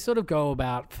they sort of go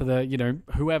about for the, you know,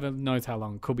 whoever knows how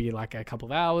long. It could be like a couple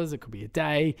of hours. It could be a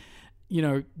day. You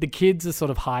know, the kids are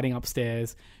sort of hiding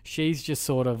upstairs. She's just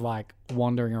sort of like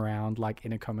wandering around like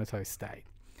in a comatose state.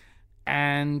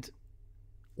 And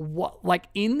what, like,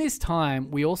 in this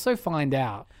time, we also find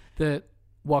out that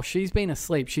while she's been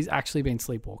asleep, she's actually been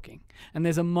sleepwalking. And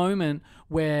there's a moment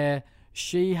where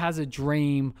she has a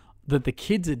dream that the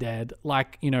kids are dead,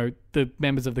 like, you know, the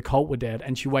members of the cult were dead,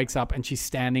 and she wakes up and she's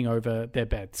standing over their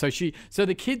bed. So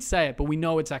the kids say it, but we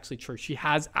know it's actually true. She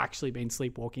has actually been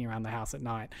sleepwalking around the house at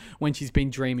night when she's been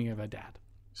dreaming of her dad.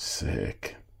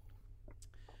 Sick.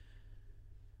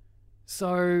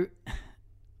 So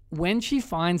when she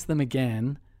finds them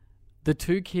again, the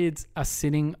two kids are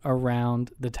sitting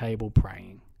around the table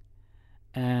praying.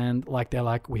 And like, they're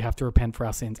like, we have to repent for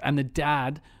our sins. And the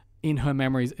dad, in her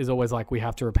memories, is always like, we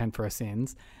have to repent for our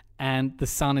sins. And the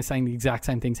son is saying the exact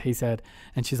same things he said.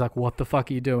 And she's like, what the fuck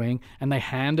are you doing? And they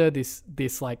hand her this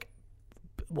like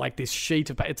this sheet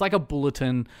of, it's like a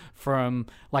bulletin from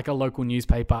like a local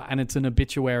newspaper. And it's an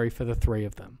obituary for the three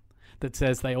of them that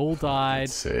says they all died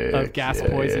of gas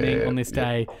poisoning on this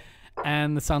day.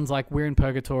 And the son's like, we're in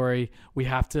purgatory. We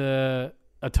have to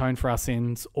atone for our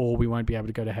sins or we won't be able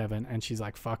to go to heaven. And she's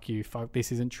like, fuck you. Fuck,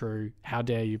 this isn't true. How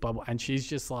dare you? Blah, blah. And she's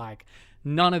just like,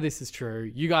 none of this is true.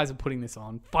 You guys are putting this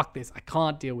on. Fuck this. I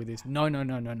can't deal with this. No.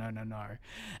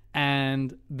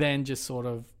 And then just sort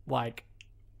of like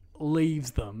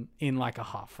leaves them in like a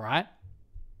huff, right?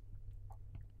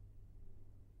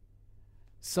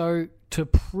 So to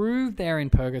prove they're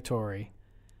in purgatory,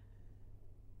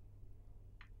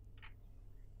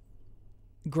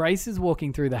 Grace is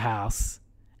walking through the house,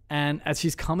 and as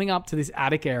she's coming up to this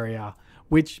attic area,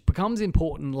 which becomes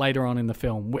important later on in the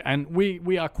film, and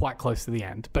we are quite close to the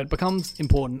end, but becomes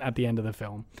important at the end of the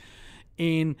film.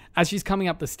 As she's coming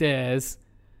up the stairs,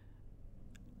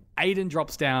 Aiden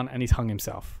drops down and he's hung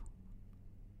himself.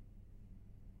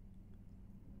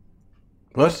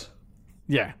 What?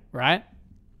 Yeah, right?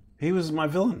 He was my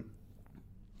villain.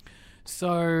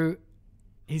 So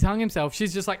he's hung himself.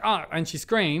 She's just like, oh, and she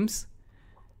screams.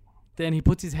 Then he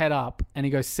puts his head up and he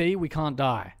goes, see, we can't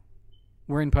die.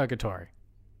 We're in purgatory.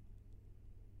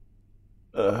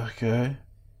 Okay.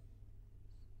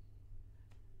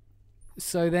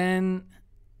 So then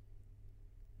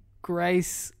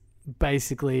Grace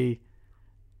basically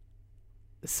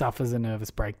suffers a nervous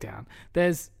breakdown.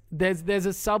 There's a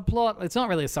subplot. It's not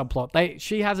really a subplot.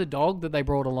 She has a dog that they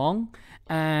brought along,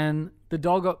 and the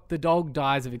dog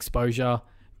dies of exposure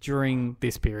during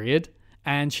this period,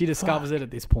 and she discovers it at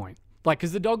this point. Like,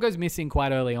 because the dog goes missing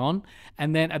quite early on,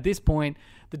 and then at this point,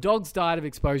 the dog's died of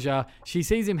exposure. She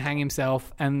sees him hang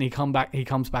himself, and he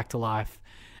comes back to life.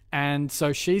 And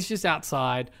so she's just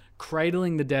outside,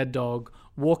 cradling the dead dog,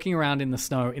 walking around in the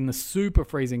snow, in the super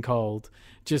freezing cold,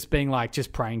 just being like,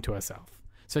 just praying to herself.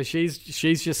 So she's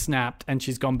just snapped, and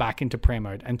she's gone back into prayer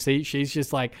mode. And she's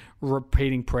just like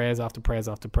repeating prayers after prayers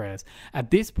after prayers.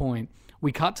 At this point,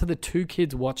 we cut to the two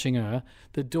kids watching her.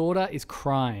 The daughter is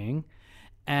crying,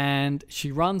 and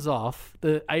she runs off.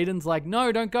 Aiden's like,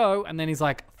 no, don't go. And then he's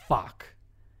like, fuck.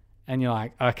 And you're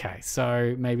like, okay,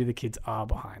 so maybe the kids are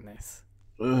behind this.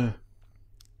 Ugh.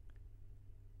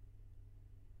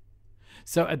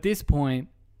 So at this point,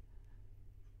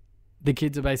 the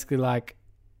kids are basically like,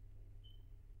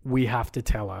 we have to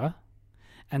tell her.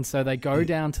 And so they go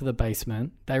down to the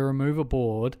basement. They remove a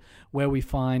board where we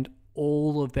find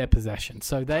all of their possessions.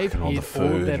 So they've hid all the food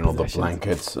all of their and all the possessions.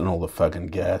 blankets and all the fucking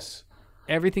gas.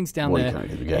 Everything's down Well, you there. can't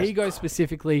get the gas. He goes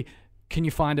specifically, can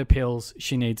you find her pills?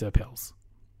 She needs her pills.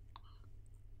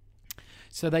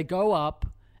 So they go up,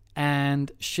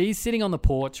 and she's sitting on the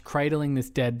porch cradling this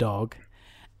dead dog,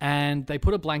 and they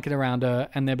put a blanket around her,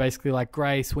 and they're basically like,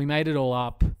 Grace, we made it all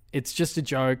up. It's just a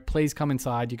joke. Please come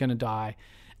inside. You're going to die.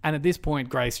 And at this point,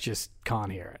 Grace just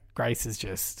can't hear it. Grace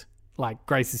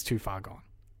is too far gone.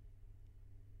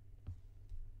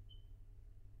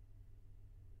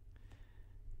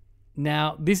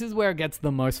 Now, this is where it gets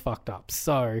the most fucked up.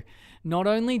 So, not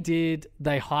only did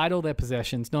they hide all their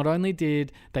possessions, not only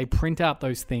did they print out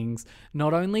those things,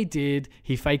 not only did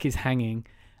he fake his hanging,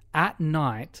 at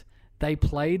night, they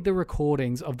played the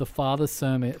recordings of the father's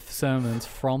sermons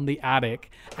from the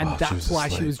attic, and that's why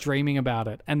she was dreaming about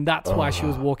it. And that's why she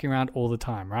was walking around all the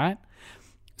time, right?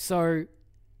 So,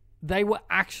 they were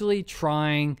actually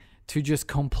trying to just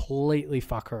completely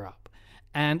fuck her up.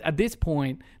 And at this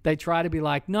point, they try to be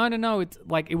like, no, it's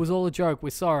like, it was all a joke. We're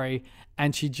sorry.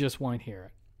 And she just won't hear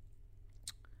it.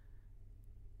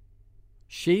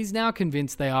 She's now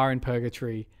convinced they are in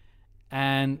purgatory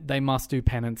and they must do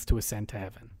penance to ascend to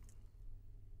heaven.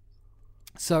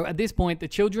 So at this point, the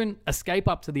children escape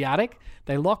up to the attic.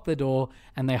 They lock the door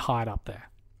and they hide up there.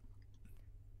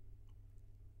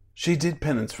 She did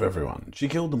penance for everyone. She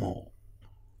killed them all.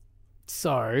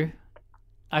 So...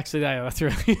 Actually, that's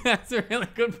a really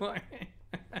good point.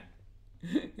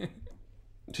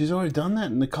 She's already done that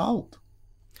in the cult.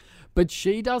 But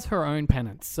she does her own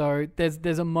penance. So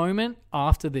there's a moment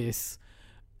after this,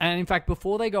 and in fact,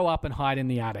 before they go up and hide in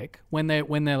the attic, when they're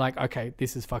like, okay,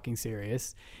 this is fucking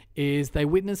serious, is they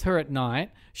witness her at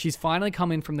night. She's finally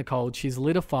come in from the cold. She's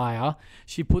lit a fire.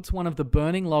 She puts one of the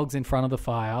burning logs in front of the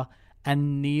fire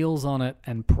and kneels on it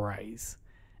and prays.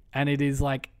 And it is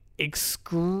like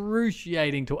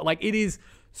excruciating to, like, it is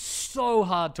so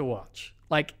hard to watch,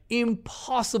 like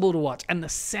impossible to watch, and the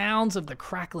sounds of the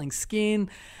crackling skin.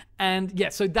 And yeah,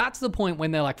 so that's the point when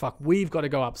they're like, fuck, we've got to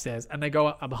go upstairs, and they go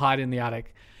up, hide in the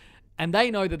attic, and they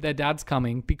know that their dad's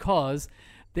coming because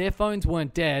their phones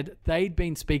weren't dead. They'd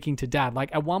been speaking to dad.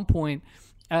 Like at one point,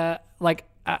 like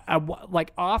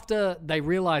after they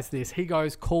realize this, he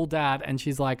goes, call dad, and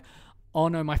she's like, oh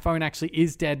no, my phone actually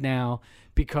is dead now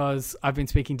because I've been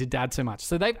speaking to dad so much.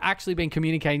 So they've actually been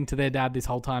communicating to their dad this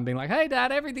whole time, being like, hey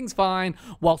dad, everything's fine,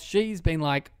 while she's been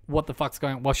like, what the fuck's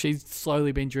going on? While she's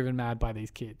slowly been driven mad by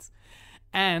these kids.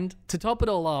 And to top it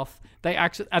all off, they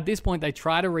actually, at this point, they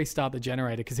try to restart the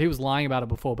generator because he was lying about it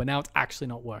before, but now it's actually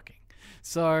not working.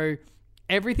 So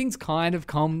everything's kind of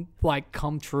come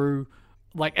true.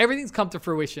 Like everything's come to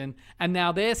fruition, and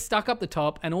now they're stuck up the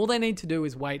top, and all they need to do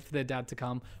is wait for their dad to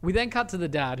come. We then cut to the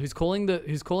dad who's calling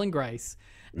Grace,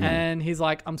 and he's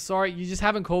like, I'm sorry, you just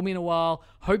haven't called me in a while.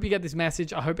 Hope you get this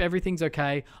message. I hope everything's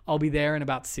okay. I'll be there in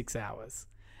about 6 hours.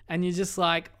 And you're just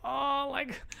like, oh,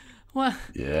 like, what?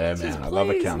 Yeah, man, I love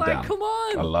a countdown. Like, come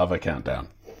on. I love a countdown.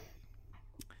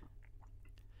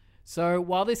 So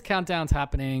while this countdown's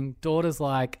happening, daughter's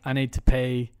like, I need to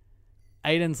pee.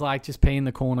 Aiden's like, just pee in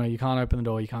the corner. You can't open the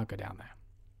door. You can't go down there.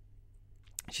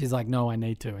 She's like, no, I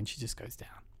need to. And she just goes down.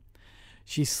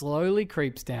 She slowly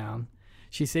creeps down.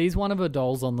 She sees one of her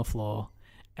dolls on the floor.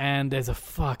 And there's a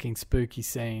fucking spooky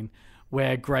scene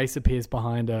where Grace appears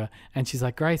behind her. And she's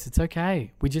like, Grace, it's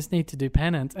okay. We just need to do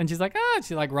penance. And she's like,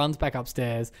 she like runs back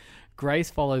upstairs.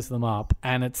 Grace follows them up.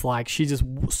 And it's like, she just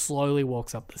slowly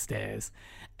walks up the stairs.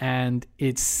 And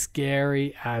it's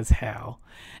scary as hell.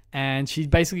 And she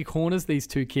basically corners these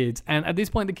two kids. And at this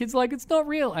point, the kid's like, it's not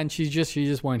real. And she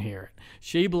just won't hear it.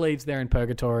 She believes they're in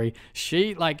purgatory.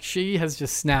 She has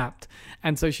just snapped.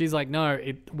 And so she's like, no,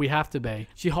 we have to be.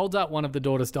 She holds out one of the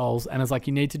daughter's dolls and is like,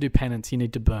 you need to do penance. You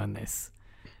need to burn this.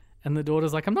 And the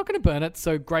daughter's like, I'm not going to burn it.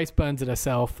 So Grace burns it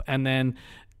herself. And then,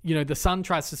 the son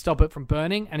tries to stop it from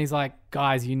burning. And he's like,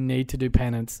 guys, you need to do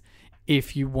penance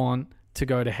if you want to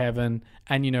go to heaven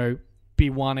and, be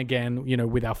one again,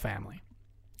 with our family.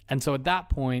 And so at that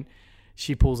point,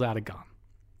 she pulls out a gun.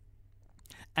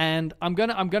 And I'm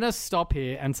gonna stop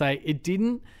here and say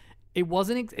it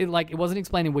wasn't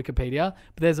explained in Wikipedia,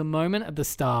 but there's a moment at the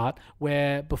start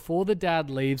where before the dad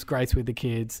leaves Grace with the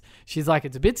kids, she's like,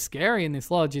 it's a bit scary in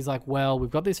this lodge. He's like, well, we've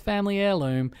got this family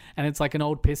heirloom and it's like an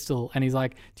old pistol. And he's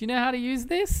like, do you know how to use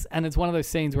this? And it's one of those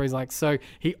scenes where he's like, so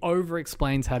he over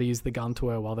explains how to use the gun to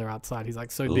her while they're outside. He's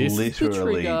like, so this is the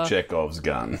trigger. Chekhov's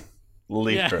gun.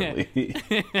 Literally.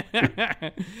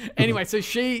 Yeah. Anyway, so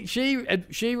she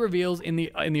reveals in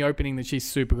the opening that she's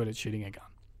super good at shooting a gun.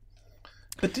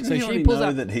 But didn't he already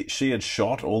know that she had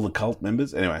shot all the cult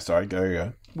members? Anyway, sorry,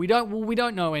 go. We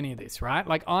don't know any of this, right?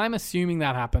 Like, I'm assuming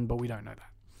that happened, but we don't know that.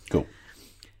 Cool.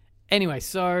 Anyway,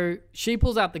 so she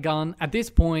pulls out the gun. At this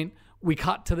point, we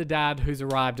cut to the dad who's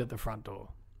arrived at the front door.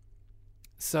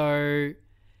 So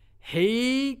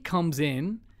he comes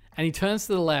in and he turns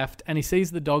to the left and he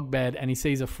sees the dog bed and he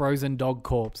sees a frozen dog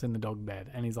corpse in the dog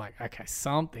bed. And he's like, okay,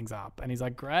 something's up. And he's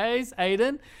like, Grace,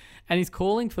 Aiden. And he's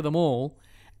calling for them all.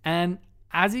 And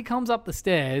as he comes up the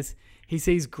stairs, he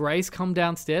sees Grace come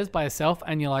downstairs by herself,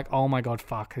 and you're like, oh my God,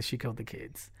 fuck, has she killed the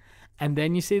kids? And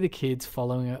then you see the kids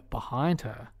following it behind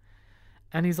her.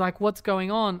 And he's like, what's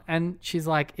going on? And she's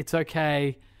like, it's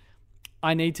okay.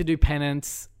 I need to do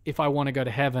penance if I want to go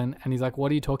to heaven. And he's like,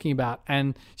 what are you talking about?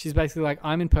 And she's basically like,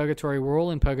 I'm in purgatory. We're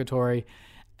all in purgatory.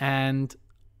 And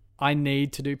I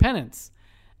need to do penance.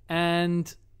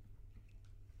 And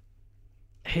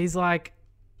he's like,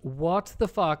 what the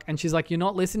fuck? And she's like, you're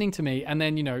not listening to me. And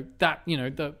then,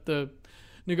 the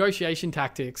negotiation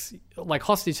tactics, like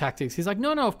hostage tactics. He's like,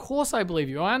 no, of course I believe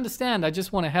you. I understand. I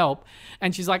just want to help.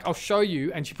 And she's like, I'll show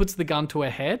you. And she puts the gun to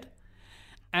her head.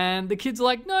 And the kid's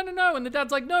like, no. And the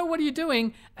dad's like, no, what are you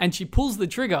doing? And she pulls the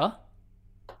trigger.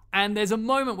 And there's a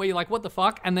moment where you're like, what the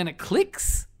fuck? And then it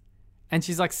clicks. And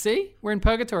she's like, see, we're in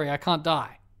purgatory. I can't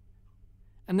die.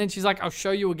 And then she's like, I'll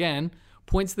show you again.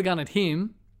 Points the gun at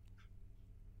him.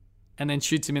 And then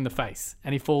shoots him in the face.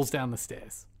 And he falls down the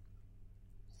stairs.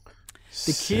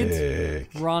 The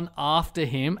kids run after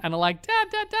him and are like,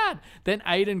 Dad. Then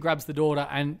Aiden grabs the daughter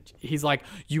and he's like,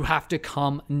 you have to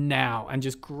come now. And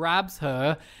just grabs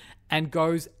her and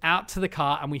goes out to the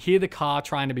car. And we hear the car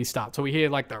trying to be stopped. So we hear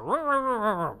like the...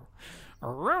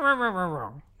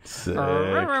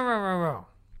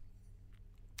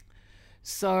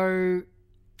 So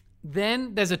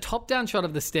then there's a top-down shot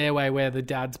of the stairway where the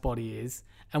dad's body is.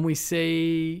 And we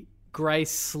see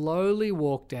Grace slowly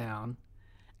walk down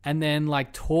and then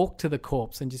like talk to the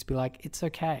corpse and just be like, it's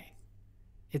okay.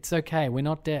 It's okay. We're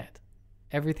not dead.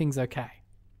 Everything's okay.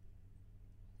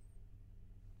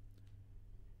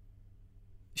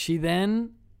 She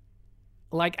then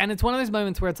and it's one of those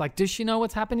moments where it's like, does she know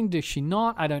what's happening? Does she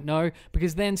not? I don't know.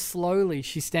 Because then slowly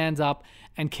she stands up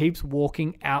and keeps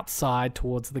walking outside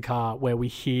towards the car where we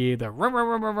hear the...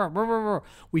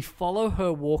 We follow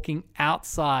her walking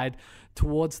outside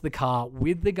towards the car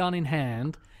with the gun in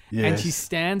hand. Yes. And she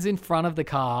stands in front of the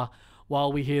car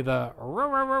while we hear the...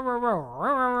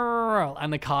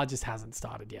 And the car just hasn't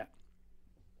started yet.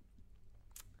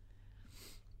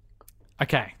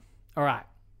 Okay. All right.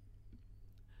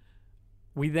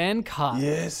 We then cut.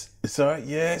 Yes. Sorry.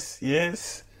 Yes.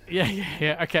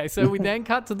 Yeah. Okay, so we then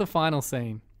cut to the final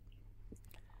scene.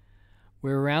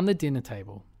 We're around the dinner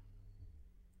table.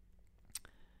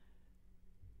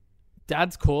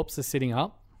 Dad's corpse is sitting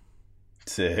up.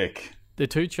 Sick. The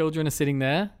two children are sitting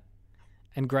there.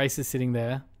 And Grace is sitting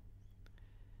there.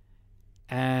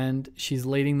 And she's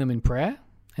leading them in prayer.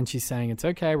 And she's saying, it's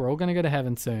okay, we're all going to go to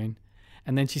heaven soon.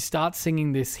 And then she starts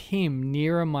singing this hymn,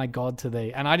 Nearer My God to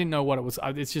Thee. And I didn't know what it was.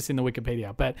 It's just in the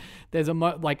Wikipedia. But there's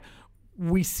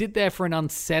we sit there for an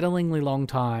unsettlingly long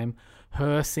time,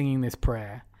 her singing this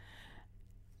prayer.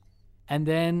 And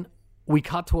then we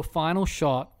cut to a final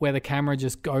shot where the camera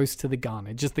just goes to the gun.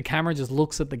 The camera just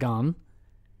looks at the gun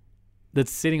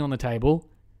that's sitting on the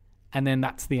table. And then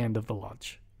that's the end of the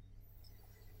lodge.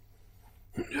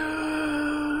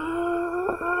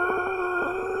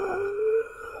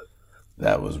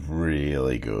 That was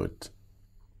really good.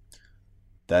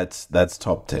 That's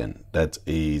top 10. That's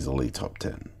easily top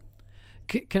 10.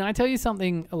 Can I tell you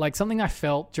something, like something I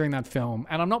felt during that film,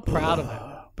 and I'm not proud of it,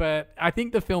 but I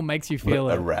think the film makes you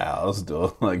feel it. Aroused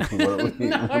or like what are we,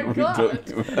 no, what are we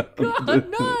talking about?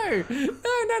 God, no.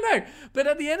 But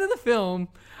at the end of the film,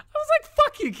 I was like,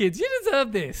 fuck you kids, you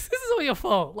deserve this. This is all your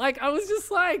fault. Like, I was just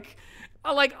like...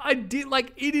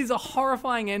 it is a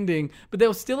horrifying ending, but there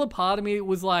was still a part of me that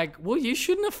was like, well, you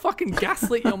shouldn't have fucking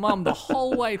gaslit your mum the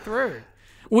whole way through.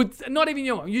 Well, not even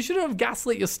your mum. You shouldn't have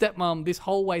gaslit your stepmom this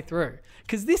whole way through.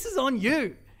 Because this is on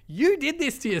you. You did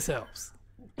this to yourselves.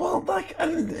 Well,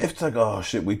 it's like, oh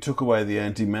shit, we took away the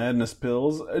anti-madness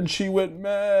pills and she went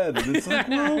mad. And it's like,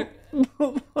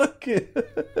 well, what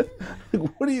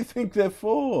do you think they're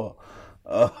for?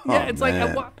 Oh, yeah, it's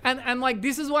man. like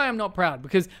this is why I'm not proud,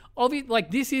 because obviously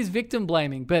this is victim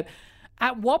blaming, but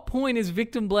at what point is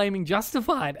victim blaming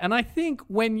justified? And I think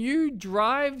when you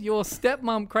drive your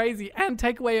stepmom crazy and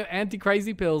take away her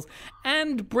anti-crazy pills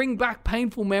and bring back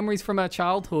painful memories from her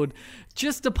childhood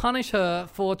just to punish her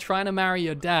for trying to marry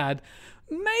your dad,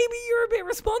 maybe you're a bit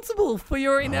responsible for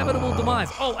your inevitable demise.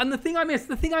 Oh, and the thing I missed.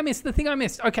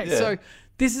 Okay, yeah. So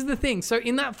this is the thing. So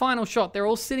in that final shot, they're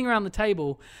all sitting around the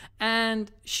table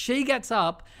and she gets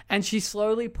up and she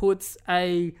slowly puts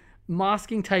a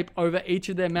masking tape over each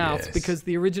of their mouths, yes, because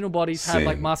the original bodies had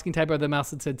like masking tape over their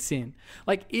mouths that said sin.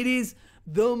 Like, it is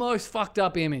the most fucked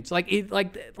up image. And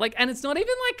it's not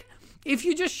even like, if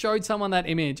you just showed someone that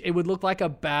image, it would look like a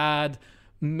bad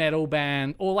metal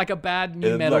band or like a bad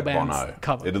new metal band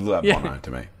cover. It'd look like Bono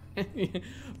to me.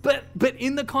 But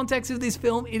in the context of this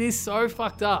film, it is so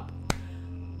fucked up.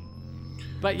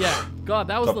 But yeah, God,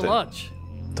 that was Top the 10. lodge.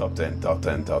 Top 10, top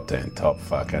 10, top 10, top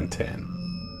fucking 10.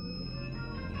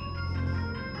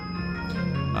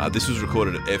 This was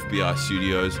recorded at FBI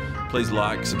Studios. Please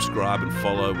like, subscribe, and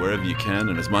follow wherever you can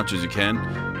and as much as you can.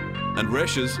 And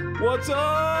Resh's, what's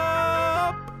up?